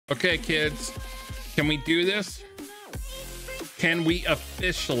Okay, kids, can we do this? Can we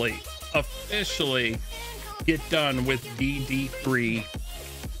officially get done with DD3,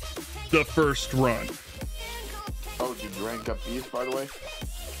 the first run? Oh, did you rank up these, by the way?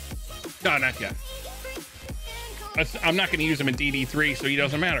 No, not yet. I'm not going to use him in DD3, so he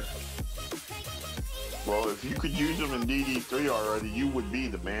doesn't matter. Well, if you could use them in DD3 already, you would be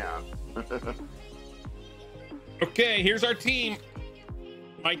the man. Okay, here's our team.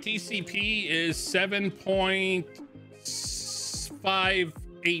 My TCP is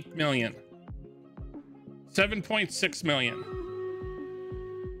 7.58 million. 7.6 million.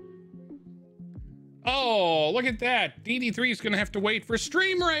 Oh, look at that. DD3 is going to have to wait for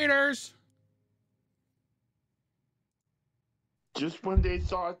Stream Raiders. Just when they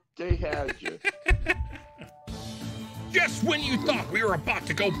thought they had you. Just when you thought we were about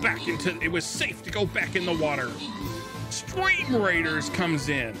to go back into, it was safe to go back in the water, Stream Raiders comes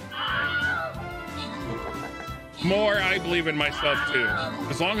in. More, I believe in myself too.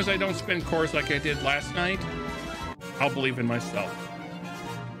 As long as I don't spin cores like I did last night, I'll believe in myself.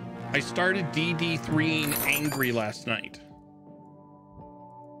 I started DD3ing angry last night,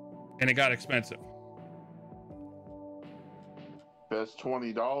 and it got expensive. Best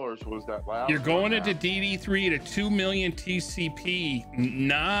 $20 was that last. You're going into DD3 to 2 million TCP.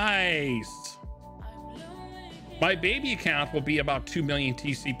 Nice. My baby account will be about 2 million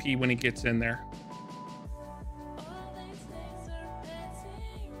TCP when it gets in there.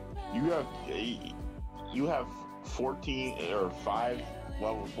 You have 14 or 5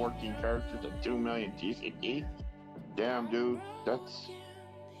 level 14 characters at 2 million TCP. Damn, dude, that's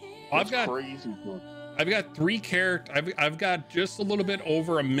crazy. I've got 3 characters. I've got just a little bit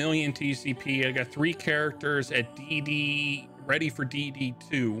over 1 million TCP. I got 3 characters at DD, ready for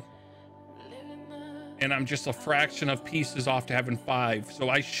DD2. And I'm just a fraction of pieces off to having 5. So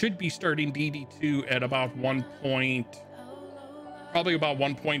I should be starting DD2 at about probably about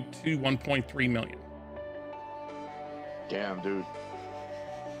 1.2, 1.3 million. Damn, dude.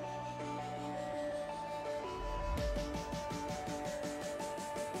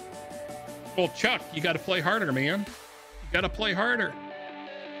 Well, Chuck, you got to play harder, man. You got to play harder.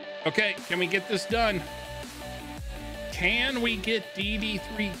 Okay, can we get this done? Can we get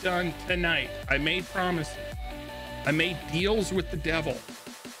DD3 done tonight? I made promises. I made deals with the devil.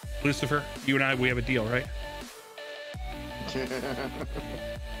 Lucifer, you and I, we have a deal, right?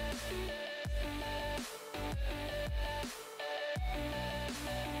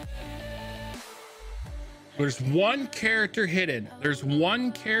 There's one character hidden. There's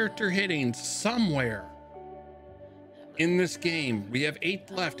one character hidden somewhere in this game. We have 8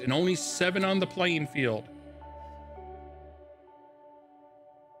 left and only 7 on the playing field.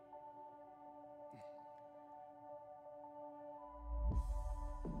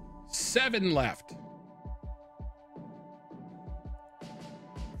 Seven left.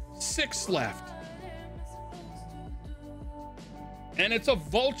 6 left. And it's a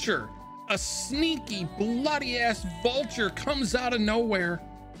vulture. A sneaky, bloody ass vulture comes out of nowhere.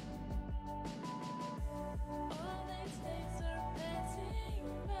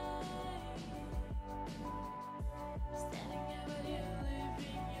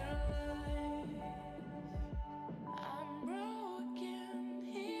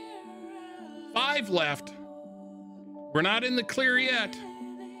 Five left. We're not in the clear yet.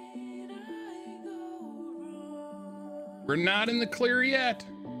 We're not in the clear yet.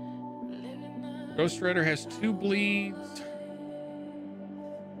 Ghost Rider has 2 bleeds,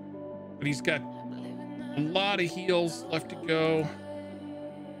 but he's got a lot of heals left to go.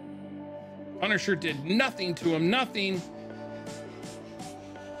 Punisher did nothing to him, nothing.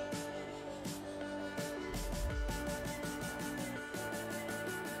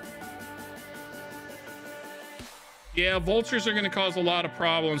 Yeah, vultures are going to cause a lot of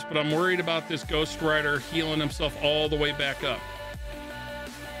problems, but I'm worried about this Ghost Rider healing himself all the way back up.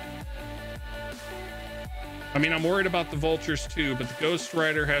 I mean, I'm worried about the vultures too, but the Ghost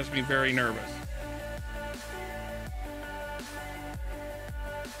Rider has me very nervous.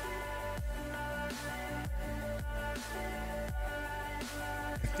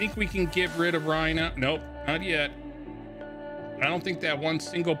 I think we can get rid of Rhino. Nope, not yet. I don't think that one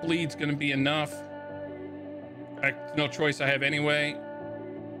single bleed's gonna be enough. No choice I have anyway.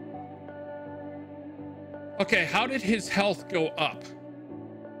 Okay, how did his health go up?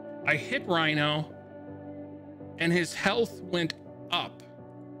 I hit Rhino and his health went up.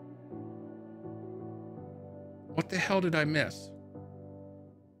 What the hell did I miss?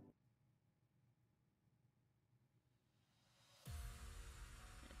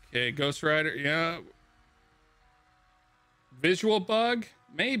 Okay, Ghost Rider, yeah. Visual bug?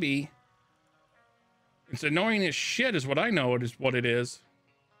 Maybe. It's annoying as shit is what I know it is what it is.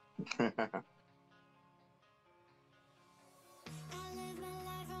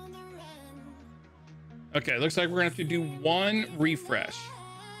 Okay, looks like we're gonna have to do one refresh.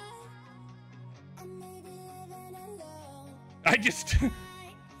 I just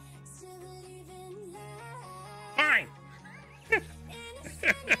fine.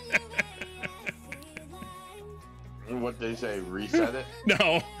 What they say, reset it?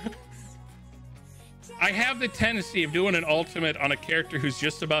 No. I have the tendency of doing an ultimate on a character who's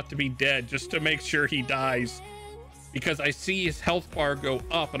just about to be dead just to make sure he dies. Because I see his health bar go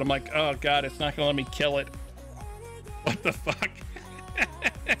up and I'm like, oh God, it's not gonna let me kill it. What the fuck?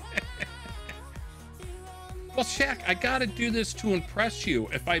 Well, Shaq, I gotta do this to impress you.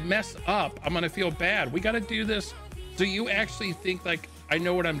 If I mess up, I'm gonna feel bad. We gotta do this so you actually think like I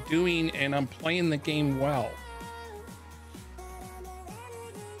know what I'm doing and I'm playing the game well.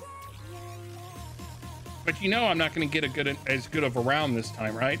 But you know I'm not gonna get as good of a round this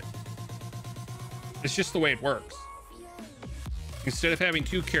time, right? It's just the way it works. Instead of having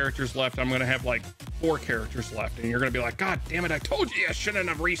 2 characters left, I'm gonna have like 4 characters left, and you're gonna be like, God damn it, I told you I shouldn't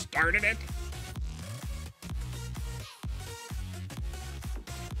have restarted it.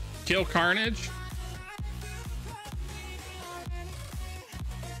 Kill Carnage.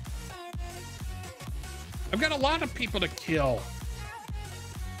 I've got a lot of people to kill.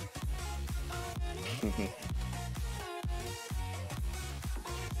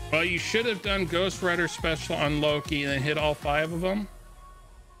 Well, you should have done Ghost Rider special on Loki and then hit all 5 of them.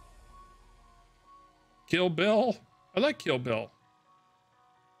 Kill Bill. I like Kill Bill.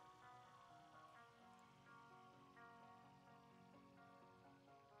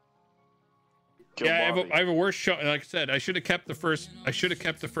 Yeah, I have a worse shot. Like I said, I should have kept the first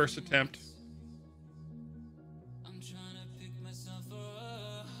attempt.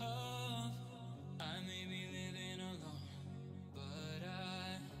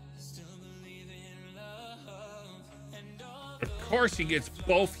 Of course he gets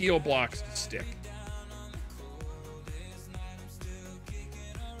both heal blocks to stick.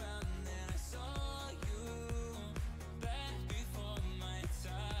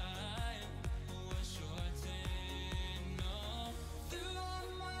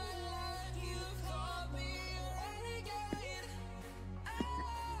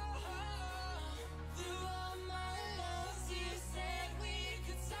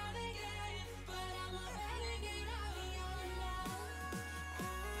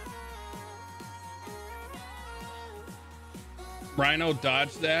 Rhino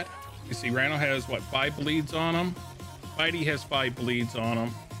dodged that. You see, Rhino has what, 5 bleeds on him? Spidey has 5 bleeds on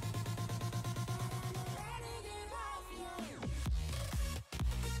him.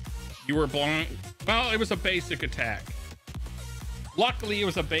 You were blind. Well, it was a basic attack. Luckily, it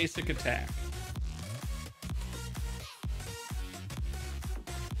was a basic attack.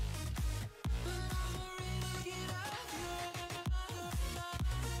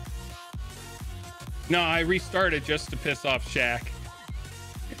 No, I restarted just to piss off Shaq.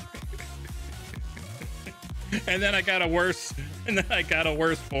 And then I got a worse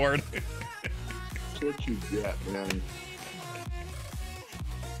board. That's what you get, man.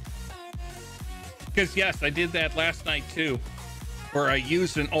 Because yes, I did that last night too, where I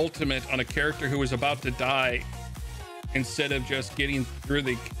used an ultimate on a character who was about to die instead of just getting through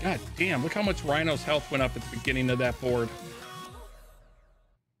the... God damn, look how much Rhino's health went up at the beginning of that board.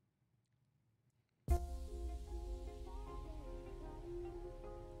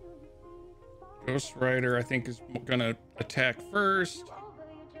 Ghost Rider, I think, is gonna attack first.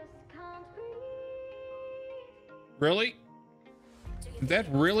 Really? Did that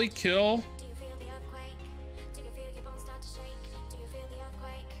really kill?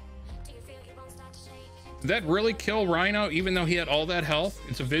 Did that really kill Rhino, even though he had all that health?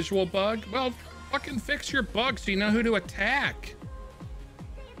 It's a visual bug? Well, fucking fix your bug so you know who to attack.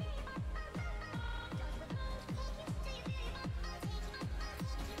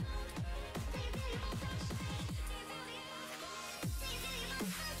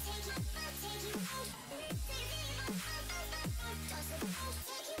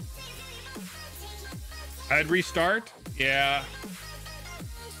 I'd restart. Yeah,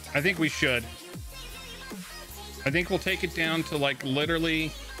 I think we should. I think we'll take it down to like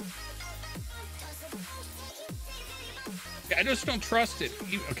literally. Yeah, I just don't trust it.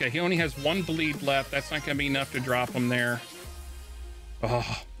 Okay, he only has 1 bleed left. That's not gonna be enough to drop him there.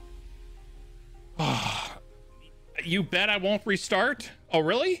 Oh. Oh. You bet I won't restart? Oh,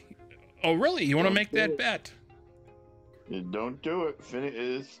 really? Oh, really? You want to make that bet? Don't do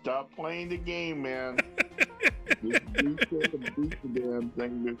it. Stop playing the game, man. Just beat the damn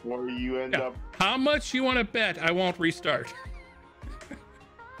thing before you end up. How much you want to bet I won't restart?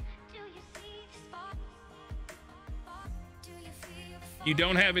 You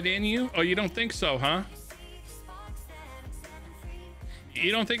don't have it in you? Oh, you don't think so, huh?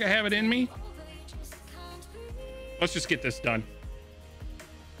 You don't think I have it in me? Let's just get this done.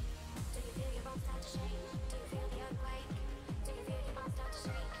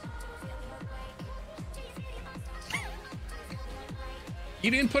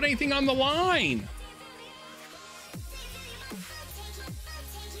 You didn't put anything on the line.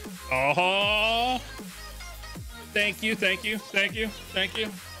 Oh, thank you, thank you, thank you, thank you.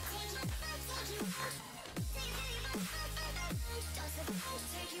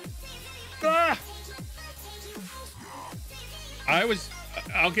 Ah!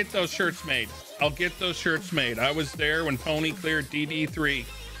 I'll get those shirts made. I'll get those shirts made. I was there when Pony cleared DD3.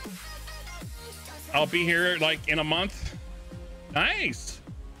 I'll be here like in a month. Nice.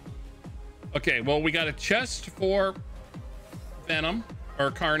 Okay, well, we got a chest for Venom or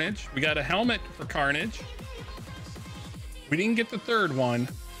Carnage. We got a helmet for Carnage. We didn't get the third one.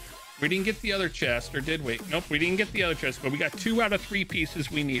 We didn't get the other chest, or did we? Nope, we didn't get the other chest, but we got 2 out of 3 pieces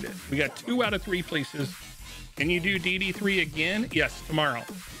we needed. We got 2 out of 3 pieces. Can you do DD3 again? Yes, tomorrow.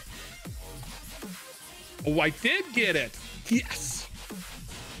 Oh, I did get it. Yes.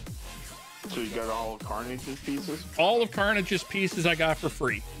 So you got all of Carnage's pieces? All of Carnage's pieces I got for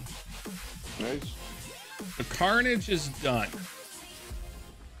free. Nice. The Carnage is done.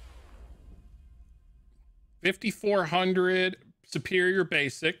 5,400 superior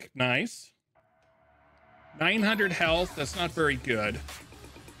basic. Nice. 900 health. That's not very good.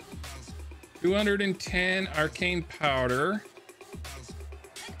 210 arcane powder.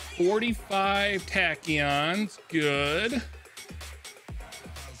 45 tachyons. Good.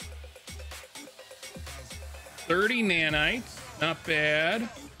 30 nanites. Not bad.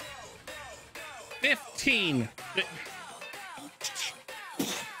 15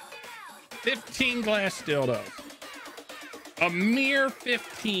 glass dildos. A mere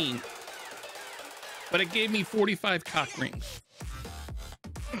 15. But it gave me 45 cock rings.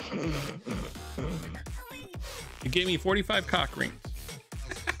 It gave me 45 cock rings.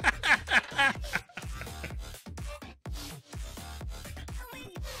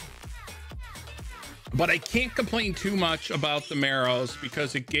 But I can't complain too much about the marrows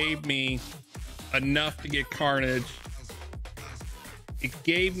because it gave me enough to get Carnage. It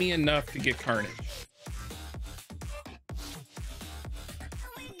gave me enough to get Carnage.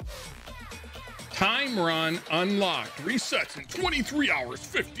 Time run unlocked. Resets in 23 hours,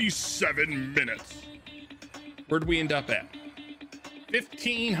 57 minutes. Where'd we end up at?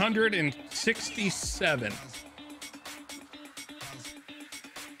 1,567.